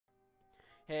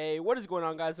Hey, what is going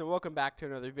on, guys, and welcome back to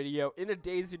another video. In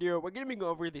today's video, we're going to be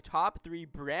going over the top 3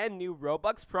 brand new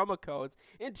Robux promo codes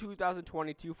in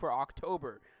 2022 for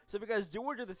October. So if you guys do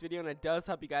enjoy this video and it does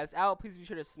help you guys out, please be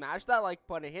sure to smash that like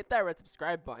button and hit that red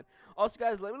subscribe button. Also,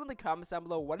 guys, let me know in the comments down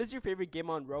below what is your favorite game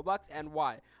on Roblox and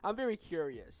why. I'm very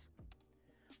curious.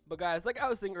 But guys, like I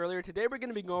was saying earlier, today we're going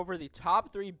to be going over the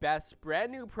top 3 best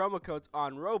brand new promo codes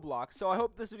on Roblox. So I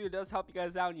hope this video does help you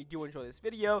guys out and you do enjoy this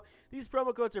video. These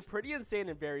promo codes are pretty insane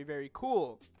and very, very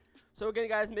cool. So again,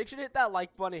 guys, make sure to hit that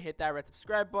like button and hit that red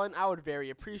subscribe button. I would very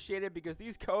appreciate it because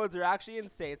these codes are actually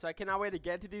insane. So I cannot wait to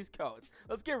get to these codes.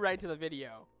 Let's get right into the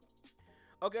video.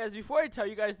 Okay, guys, before I tell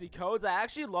you guys the codes, I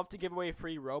actually love to give away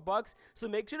free Robux, so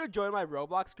make sure to join my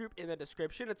Roblox group in the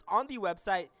description. It's on the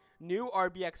website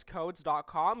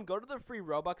newrbxcodes.com. Go to the free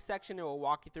Robux section, it will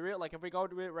walk you through it. Like if we go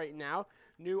to it right now,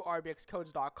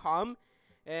 newrbxcodes.com,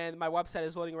 and my website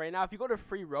is loading right now. If you go to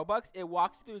free Robux, it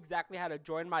walks you through exactly how to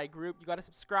join my group. You got to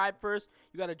subscribe first,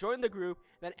 you got to join the group,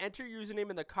 then enter your username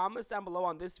in the comments down below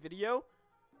on this video.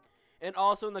 And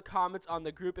also in the comments on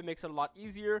the group, it makes it a lot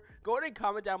easier. Go ahead and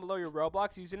comment down below your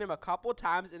Roblox username a couple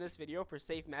times in this video for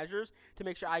safe measures to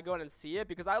make sure I go ahead and see it,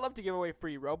 because I love to give away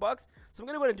free Robux. So I'm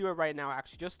going to go ahead and do it right now,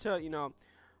 actually, just to,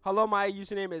 hello, my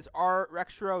username is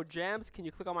rrextrojams. Can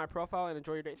you click on my profile and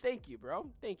enjoy your day? Thank you, bro.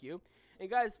 Thank you. And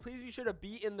guys, please be sure to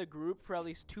be in the group for at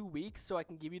least 2 weeks so I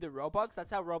can give you the Robux.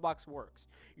 That's how Roblox works.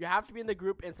 You have to be in the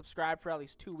group and subscribe for at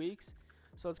least 2 weeks.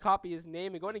 So let's copy his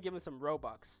name and go ahead and give him some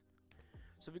Robux.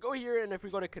 So if we go here and if we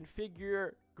go to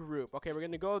configure group, okay, we're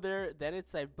going to go there. Then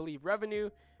it's, I believe, revenue,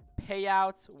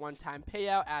 payouts, one-time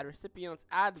payout, add recipients,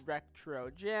 add retro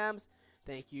jams.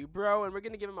 Thank you, bro. And we're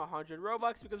going to give him 100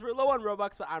 Robux because we're low on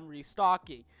Robux, but I'm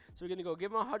restocking. So we're going to go give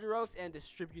him 100 Robux and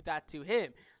distribute that to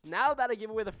him. Now that I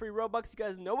give away the free Robux, you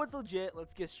guys know it's legit.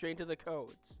 Let's get straight into the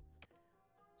codes.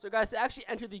 So guys, to actually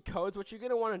enter the codes, what you're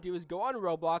going to want to do is go on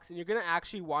Roblox and you're going to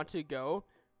actually want to go.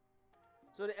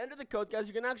 So to enter the codes, guys,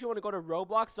 you're going to actually want to go to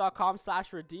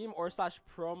roblox.com/redeem or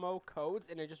 /promo codes,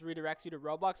 and it just redirects you to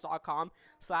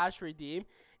roblox.com/redeem.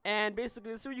 And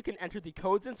basically, this is where you can enter the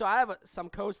codes in. So I have some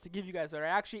codes to give you guys that are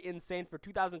actually insane for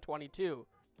 2022.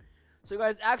 So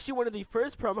guys, actually one of the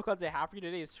first promo codes I have for you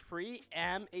today is free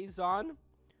Amazon,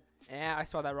 and I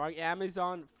spelled that wrong,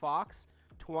 Amazon Fox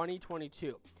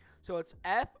 2022. So it's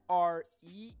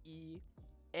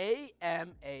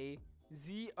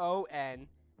FREEAMAZON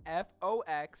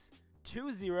FOX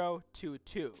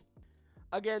 2022.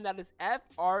 Again, that is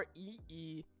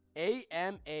FREEAMAZON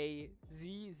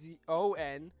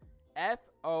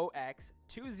FOX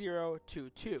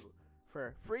 2022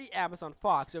 for free Amazon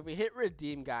Fox. So if we hit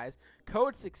redeem, guys,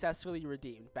 code successfully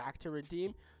redeemed. Back to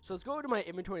redeem. So let's go to my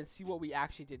inventory and see what we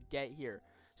actually did get here.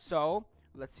 So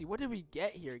let's see, what did we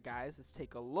get here, guys? Let's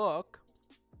take a look.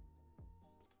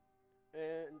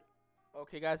 And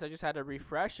okay, guys, I just had to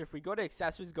refresh. If we go to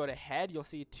accessories, go to head, you'll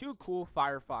see 2 cool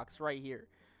Firefox right here.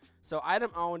 So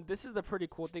item owned, this is the pretty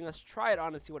cool thing. Let's try it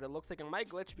on and see what it looks like. It might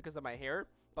glitch because of my hair,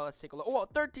 but let's take a look. Oh,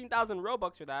 13,000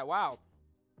 Robux for that. Wow.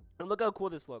 And look how cool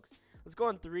this looks. Let's go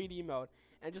in 3D mode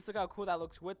and just look how cool that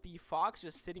looks with the fox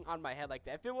just sitting on my head like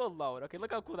that. If it will load, okay,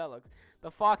 look how cool that looks.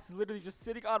 The fox is literally just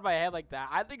sitting on my head like that.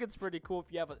 I think it's pretty cool if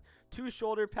you have 2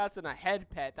 shoulder pets and a head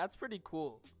pet. That's pretty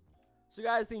cool. So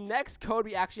guys, the next code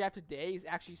we actually have today is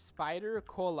actually Spider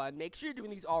Cola. And make sure you're doing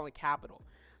these all in capital.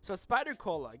 So Spider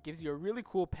Cola gives you a really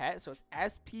cool pet. So it's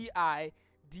SPIDERCOLA.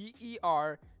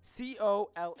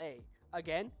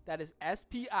 Again, that is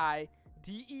SPIDERCOLA.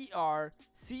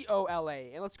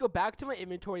 And let's go back to my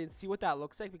inventory and see what that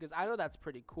looks like, because I know that's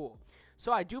pretty cool.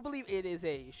 So I do believe it is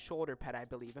a shoulder pet, I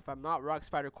believe. If I'm not wrong,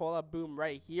 Spider Cola, boom,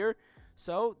 right here.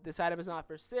 So this item is not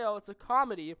for sale. It's a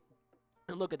comedy.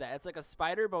 And look at that. It's like a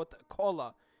spider, but with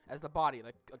cola as the body.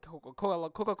 Like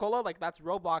Coca-Cola. Like that's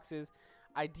Roblox's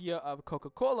idea of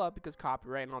Coca-Cola because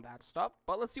copyright and all that stuff.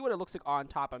 But let's see what it looks like on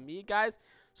top of me, guys.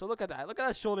 So look at that. Look at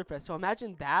that shoulder press. So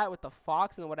imagine that with the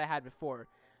fox and what I had before.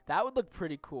 That would look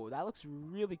pretty cool. That looks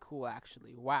really cool,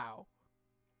 actually. Wow.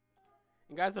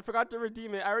 And guys, I forgot to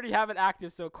redeem it. I already have it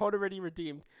active, so code already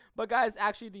redeemed. But guys,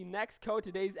 actually the next code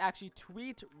today is actually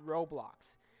tweet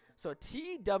Roblox. So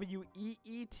TWEET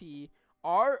tweet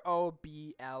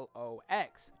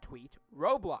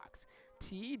Roblox.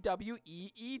 TWEET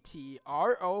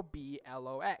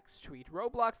tweet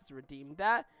Roblox. Let's redeem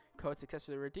that. Code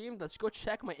successfully redeemed. Let's go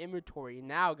check my inventory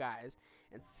now, guys,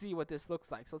 and see what this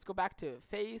looks like. So let's go back to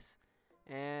face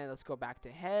and let's go back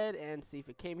to head and see if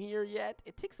it came here yet.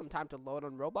 It takes some time to load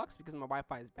on Roblox because my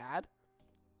Wi-Fi is bad.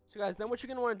 So guys, then what you're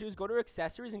going to want to do is go to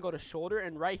accessories and go to shoulder,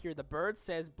 and right here the bird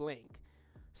says blink.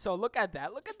 So look at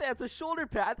that. Look at that. It's a shoulder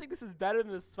pad. I think this is better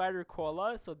than the spider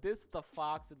cola. So this, the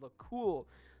fox, would look cool.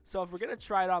 So if we're going to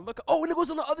try it on, look. Oh, and it goes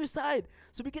on the other side.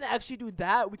 So we can actually do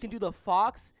that. We can do the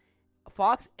fox,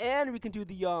 and we can do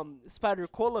the spider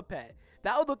cola pet.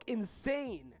 That would look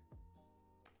insane.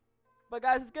 But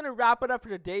guys, it's going to wrap it up for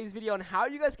today's video on how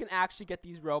you guys can actually get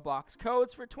these Roblox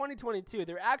codes for 2022.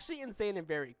 They're actually insane and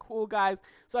very cool, guys.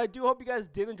 So I do hope you guys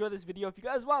did enjoy this video. If you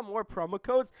guys want more promo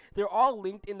codes, they're all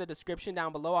linked in the description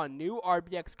down below on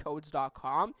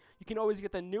newrbxcodes.com. You can always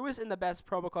get the newest and the best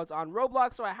promo codes on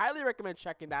Roblox, so I highly recommend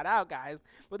checking that out, guys.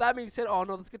 With that being said, oh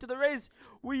no, let's get to the race.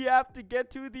 We have to get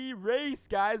to the race,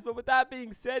 guys. But with that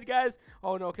being said, guys,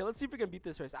 oh no, okay, let's see if we can beat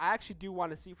this race. I actually do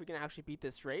want to see if we can actually beat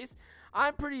this race.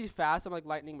 I'm pretty fast. I'm like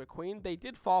Lightning McQueen. They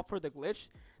did fall for the glitch.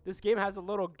 This game has a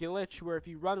little glitch where if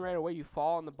you run right away, you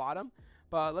fall on the bottom.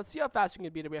 But let's see how fast we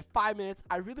can beat it. We have 5 minutes.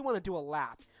 I really want to do a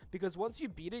lap because once you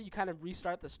beat it, you kind of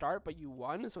restart at the start, but you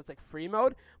won, so it's like free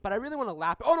mode. But I really want to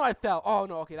lap. Oh no, I fell. Oh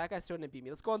no, okay, that guy still didn't beat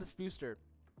me. Let's go on this booster.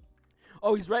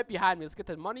 Oh, he's right behind me. Let's get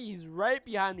the money. He's right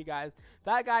behind me, guys.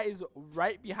 That guy is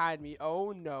right behind me.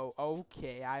 Oh no.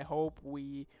 Okay, I hope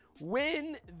we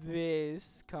win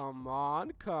this. Come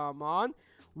on, come on.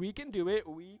 We can do it.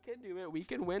 We can do it. We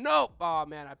can win. No. Oh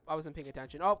man, I wasn't paying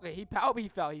attention. Oh, okay, he fell. He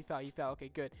fell. Okay,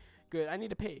 good. Good. I need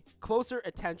to pay closer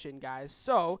attention, guys.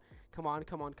 So, come on,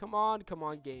 come on, come on, come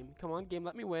on, game. Come on, game.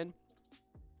 Let me win.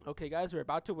 Okay, guys, we're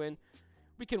about to win.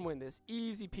 We can win this.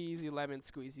 Easy peasy lemon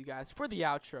squeezy, guys. For the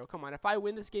outro. Come on. If I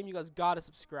win this game, you guys gotta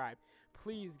subscribe.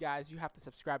 Please, guys, you have to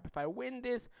subscribe if I win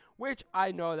this, which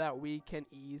I know that we can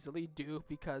easily do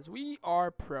because we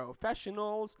are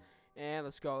professionals. And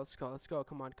let's go, let's go, let's go.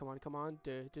 Come on, come on, come on.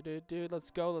 Dude.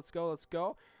 Let's go, let's go, let's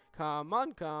go. Come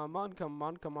on, come on, come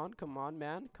on, come on, come on,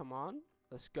 man. Come on.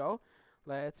 Let's go.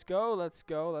 Let's go, let's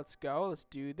go, let's go. Let's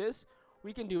do this.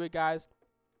 We can do it, guys.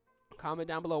 Comment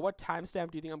down below what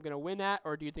timestamp do you think I'm going to win at,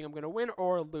 or do you think I'm going to win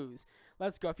or lose?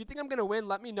 Let's go. If you think I'm going to win,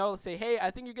 let me know. Say, hey,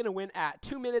 I think you're going to win at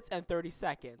 2 minutes and 30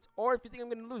 seconds. Or if you think I'm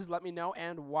going to lose, let me know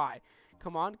and why.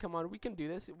 Come on, come on. We can do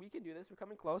this. We can do this. We're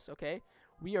coming close, okay?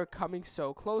 We are coming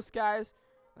so close, guys.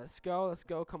 Let's go. Let's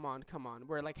go. Come on, come on.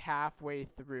 We're like halfway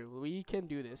through. We can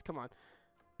do this. Come on.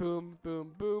 Boom,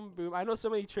 boom, boom, boom. I know so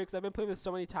many tricks. I've been playing this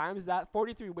so many times. That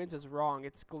 43 wins is wrong.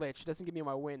 It's glitched. It doesn't give me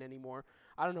my win anymore.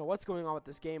 I don't know what's going on with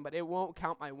this game, but it won't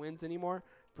count my wins anymore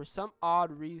for some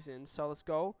odd reason. So let's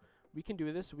go. We can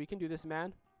do this. We can do this,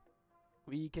 man.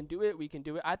 We can do it. We can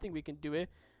do it. I think we can do it.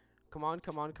 Come on,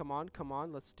 come on, come on, come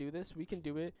on. Let's do this. We can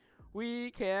do it.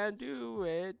 We can do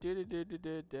it.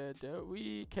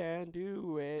 We can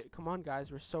do it. Come on,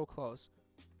 guys. We're so close.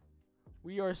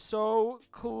 We are so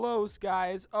close,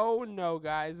 guys. Oh, no,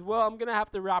 guys. Well, I'm going to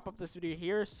have to wrap up this video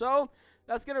here. So,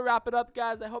 that's going to wrap it up,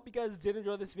 guys. I hope you guys did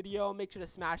enjoy this video. Make sure to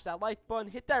smash that like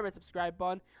button. Hit that red subscribe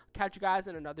button. Catch you guys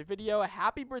in another video.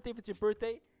 Happy birthday if it's your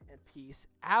birthday. And peace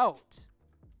out.